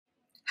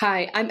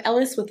Hi, I'm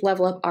Ellis with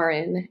Level Up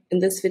RN. In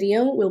this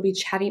video, we'll be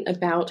chatting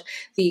about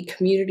the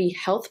community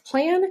health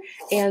plan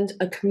and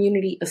a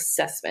community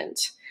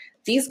assessment.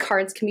 These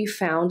cards can be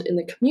found in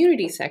the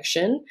community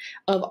section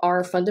of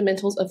our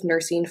Fundamentals of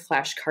Nursing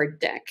flashcard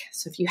deck.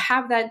 So if you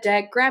have that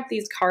deck, grab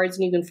these cards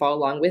and you can follow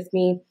along with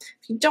me.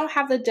 If you don't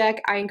have the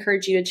deck, I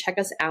encourage you to check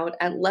us out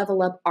at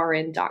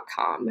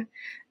leveluprn.com.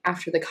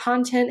 After the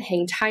content,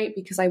 hang tight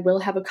because I will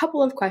have a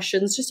couple of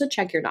questions just to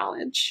check your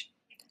knowledge.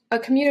 A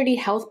community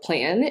health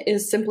plan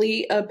is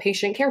simply a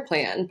patient care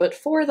plan, but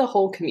for the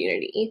whole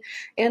community,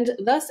 and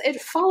thus it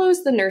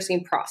follows the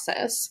nursing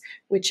process,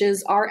 which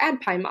is our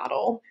ADPI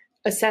model: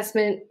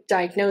 assessment,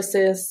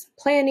 diagnosis,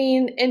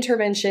 planning,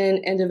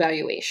 intervention, and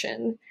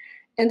evaluation.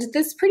 And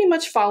this pretty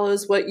much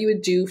follows what you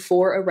would do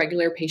for a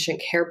regular patient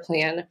care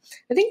plan.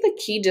 I think the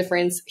key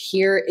difference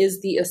here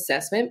is the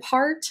assessment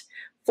part.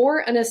 For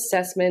an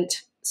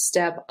assessment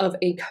step of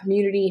a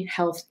community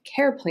health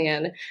care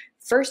plan,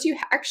 first, you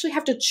actually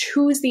have to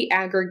choose the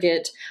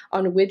aggregate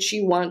on which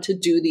you want to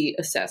do the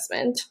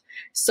assessment.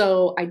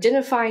 So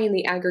identifying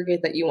the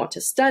aggregate that you want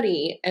to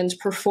study and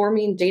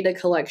performing data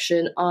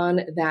collection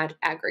on that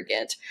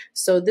aggregate.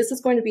 So this is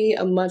going to be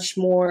a much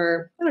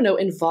more,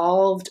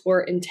 involved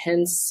or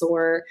intense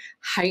or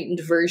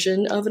heightened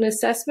version of an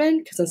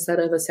assessment, because instead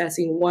of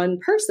assessing one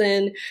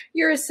person,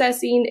 you're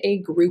assessing a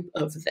group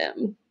of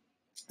them.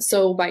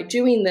 So by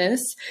doing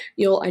this,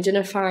 you'll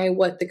identify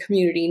what the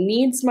community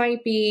needs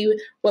might be,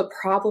 what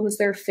problems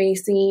they're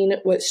facing,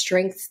 what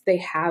strengths they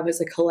have as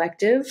a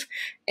collective,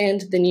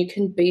 and then you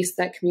can base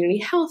that community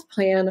health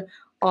plan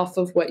off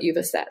of what you've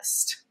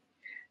assessed.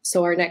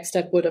 So our next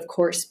step would, of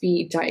course,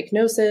 be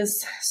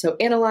diagnosis. So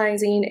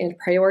analyzing and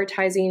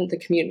prioritizing the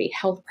community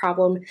health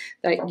problem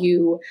that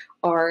you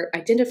are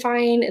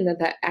identifying and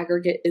that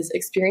aggregate is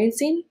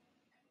experiencing.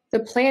 The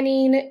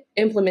planning,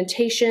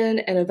 implementation,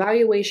 and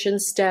evaluation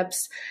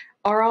steps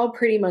are all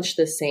pretty much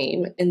the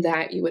same in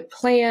that you would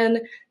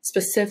plan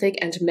specific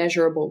and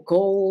measurable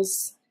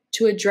goals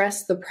to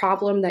address the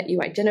problem that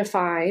you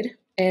identified,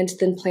 and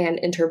then plan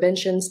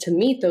interventions to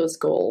meet those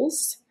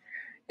goals.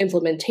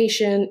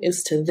 Implementation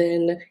is to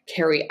then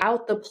carry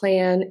out the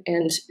plan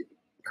and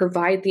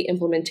provide the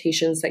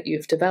implementations that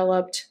you've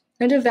developed.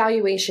 And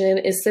evaluation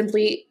is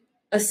simply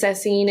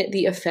assessing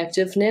the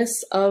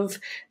effectiveness of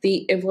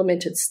the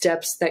implemented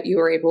steps that you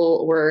were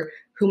able, or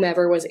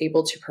whomever was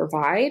able, to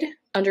provide,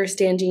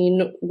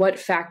 understanding what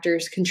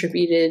factors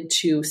contributed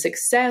to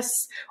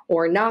success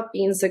or not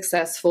being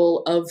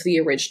successful of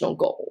the original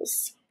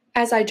goals.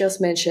 As I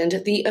just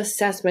mentioned, the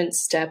assessment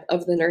step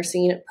of the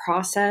nursing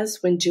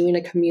process when doing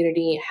a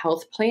community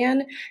health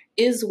plan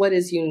is what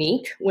is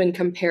unique when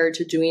compared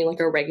to doing like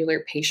a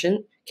regular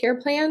patient care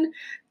plan,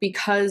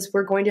 because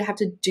we're going to have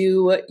to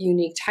do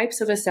unique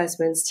types of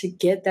assessments to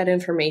get that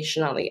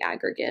information on the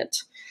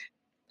aggregate.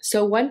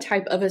 So one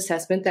type of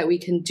assessment that we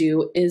can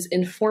do is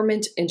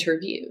informant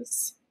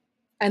interviews.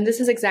 And this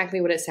is exactly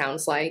what it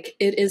sounds like.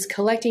 It is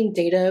collecting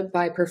data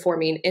by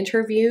performing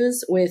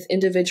interviews with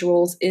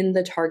individuals in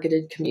the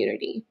targeted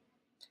community.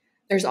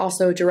 There's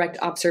also direct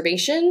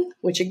observation,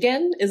 which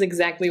again is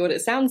exactly what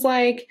it sounds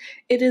like.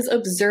 It is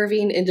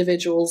observing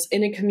individuals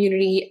in a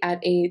community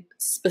at a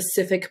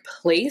specific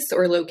place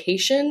or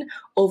location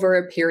over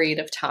a period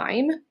of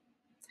time.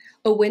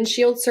 A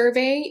windshield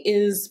survey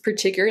is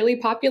particularly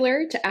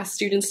popular to ask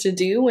students to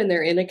do when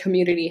they're in a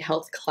community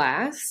health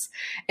class.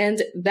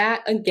 And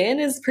that, again,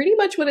 is pretty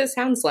much what it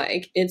sounds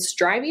like. It's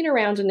driving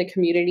around in the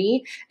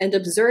community and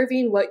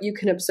observing what you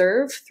can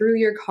observe through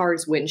your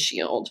car's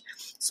windshield.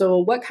 So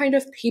what kind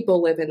of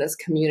people live in this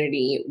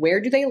community? Where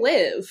do they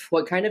live?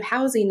 What kind of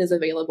housing is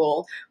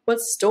available?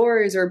 What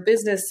stores or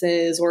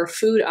businesses or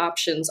food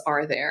options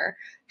are there?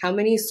 How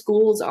many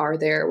schools are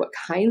there? What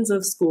kinds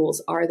of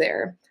schools are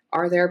there?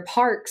 Are there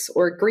parks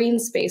or green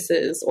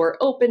spaces or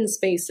open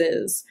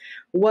spaces?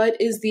 What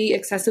is the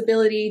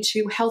accessibility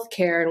to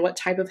healthcare and what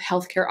type of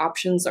healthcare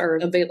options are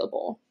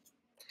available?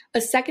 A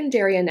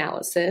secondary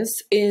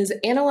analysis is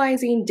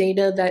analyzing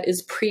data that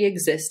is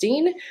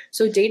pre-existing,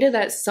 so data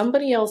that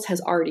somebody else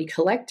has already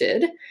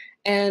collected.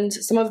 And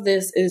some of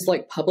this is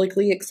like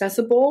publicly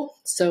accessible.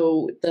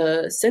 So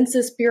the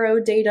Census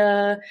Bureau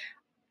data,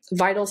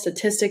 vital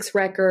statistics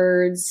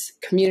records,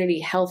 community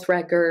health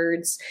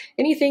records,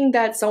 anything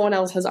that someone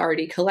else has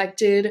already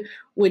collected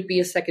would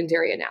be a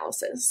secondary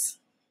analysis.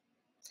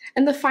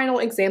 And the final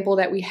example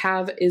that we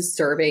have is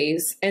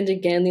surveys. And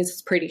again, this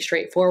is pretty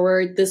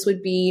straightforward. This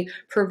would be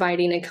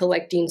providing and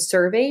collecting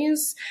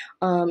surveys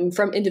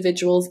from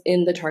individuals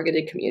in the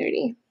targeted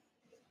community.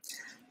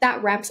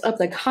 That wraps up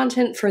the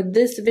content for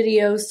this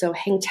video, so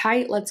hang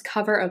tight. Let's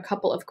cover a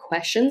couple of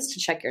questions to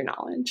check your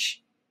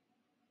knowledge.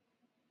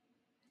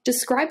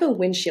 Describe a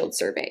windshield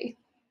survey.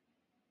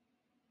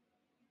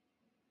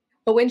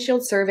 A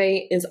windshield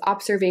survey is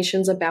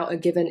observations about a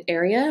given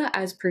area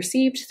as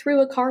perceived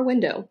through a car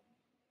window.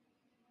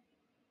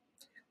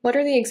 What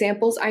are the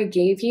examples I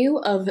gave you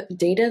of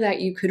data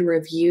that you could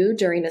review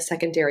during a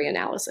secondary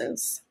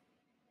analysis?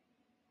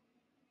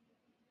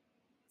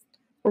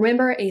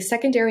 Remember, a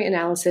secondary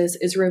analysis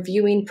is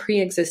reviewing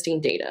pre-existing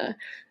data.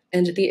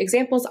 And the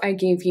examples I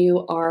gave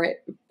you are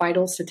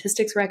vital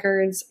statistics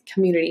records,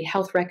 community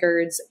health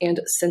records, and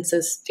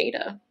census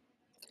data.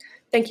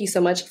 Thank you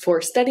so much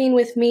for studying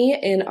with me.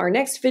 In our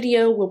next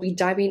video, we'll be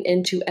diving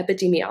into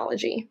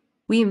epidemiology.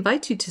 We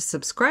invite you to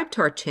subscribe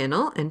to our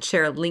channel and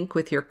share a link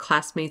with your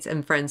classmates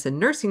and friends in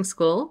nursing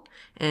school.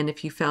 And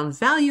if you found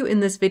value in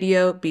this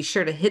video, be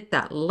sure to hit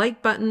that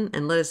like button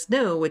and let us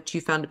know what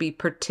you found to be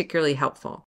particularly helpful.